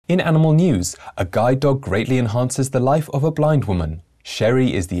In animal news, a guide dog greatly enhances the life of a blind woman.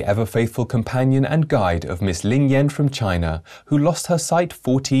 Sherry is the ever-faithful companion and guide of Miss Ling Yan from China, who lost her sight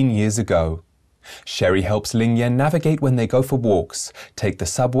 14 years ago. Sherry helps Ling Yan navigate when they go for walks, take the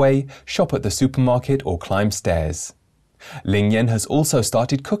subway, shop at the supermarket or climb stairs. Ling Yan has also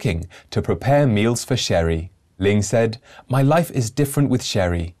started cooking to prepare meals for Sherry. Ling said, "My life is different with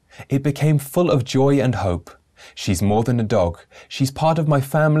Sherry. It became full of joy and hope. She's more than a dog. She's part of my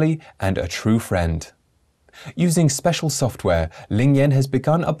family and a true friend." Using special software, Ling Yan has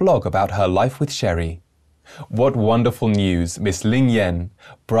begun a blog about her life with Sherry. What wonderful news, Miss Ling Yan.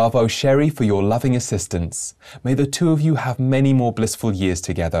 Bravo, Sherry, for your loving assistance. May the two of you have many more blissful years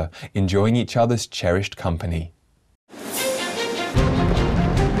together, enjoying each other's cherished company.